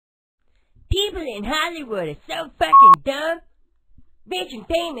People in Hollywood are so fucking dumb. Rich and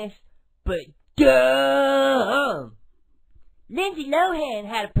famous, but dumb. Lindsay Lohan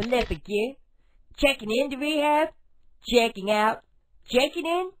had a prolific year. Checking into rehab, checking out, checking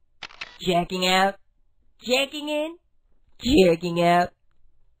in, checking out, checking in, checking out.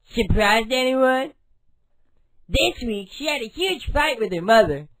 Surprised anyone? This week she had a huge fight with her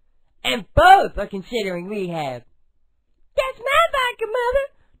mother, and both are considering rehab. That's my vodka,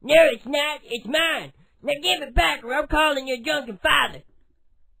 Mother! No, it's not. It's mine. Now give it back or I'm calling your drunken father.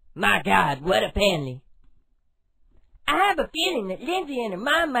 My God, what a family. I have a feeling that Lindsay and her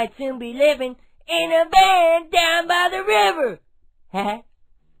mom might soon be living in a van down by the river.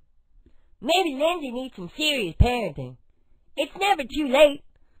 Maybe Lindsay needs some serious parenting. It's never too late.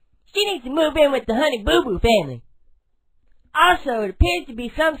 She needs to move in with the Honey Boo Boo family. Also, it appears to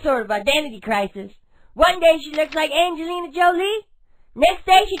be some sort of identity crisis. One day she looks like Angelina Jolie. Next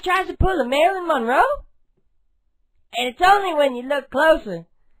day she tries to pull a Marilyn Monroe. And it's only when you look closer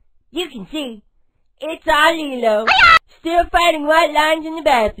you can see it's our LiLo, still fighting white lines in the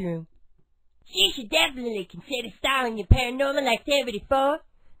bathroom. She should definitely consider starring in Paranormal Activity 4,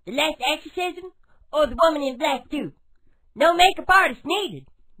 The Last Exorcism, or The Woman in Black 2. No makeup artist needed.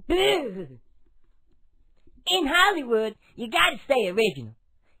 Boo! In Hollywood, you gotta stay original.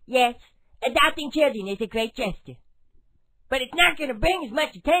 Yes, adopting children is a great gesture. But it's not gonna bring as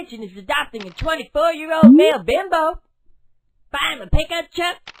much attention as adopting a 24-year-old male bimbo. Buy him a pickup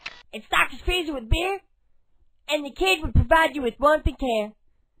truck and stock his freezer with beer, and the kid would provide you with warmth and care.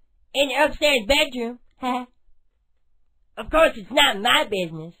 In your upstairs bedroom, Of course, it's not my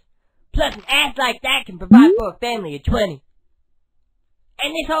business. Plus, an ass like that can provide for a family of 20.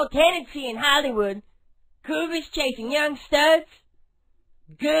 And this whole tendency in Hollywood, cougars chasing young studs.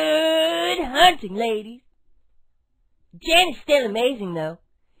 Good hunting, ladies. Jen is still amazing, though.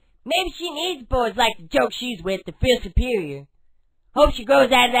 Maybe she needs boys like the joke she's with to feel superior. Hope she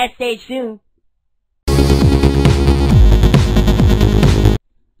grows out of that stage soon.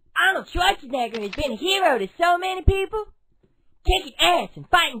 Arnold Schwarzenegger has been a hero to so many people. Kicking ass and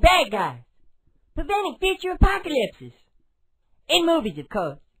fighting bad guys. Preventing future apocalypses. In movies, of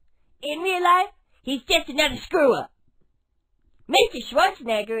course. In real life, he's just another screw-up. Mr.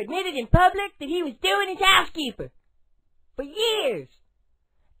 Schwarzenegger admitted in public that he was doing his housekeeper. For years.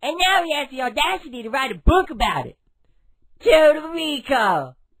 And now he has the audacity to write a book about it. Total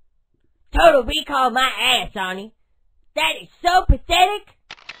Recall. Total Recall my ass, Arnie. That is so pathetic.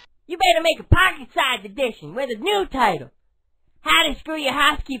 You better make a pocket-sized edition with a new title. How to Screw Your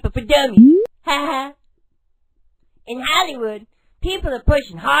Housekeeper for Dummies. Ha. In Hollywood, people are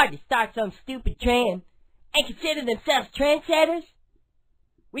pushing hard to start some stupid trend and consider themselves trendsetters.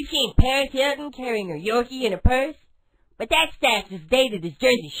 We've seen Paris Hilton carrying her Yorkie in her purse, but that staff's as dated as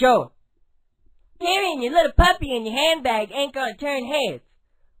Jersey Shore. Carrying your little puppy in your handbag ain't gonna turn heads.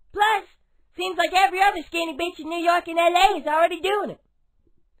 Plus, seems like every other skinny bitch in New York and LA is already doing it.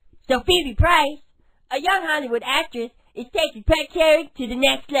 So Phoebe Price, a young Hollywood actress, is taking pet caring to the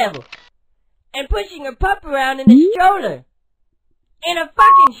next level. And pushing her pup around in a stroller. In a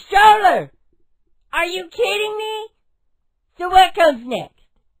fucking stroller! Are you kidding me? So what comes next?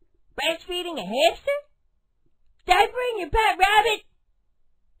 Breastfeeding a hamster? Diapering your pet rabbit?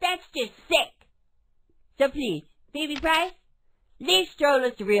 That's just sick. So please, Phoebe Price, leave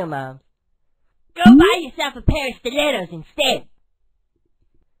strollers to real moms. Go buy yourself a pair of stilettos instead.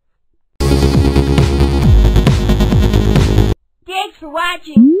 Thanks for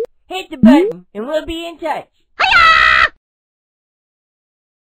watching. Hit the button and we'll be in touch.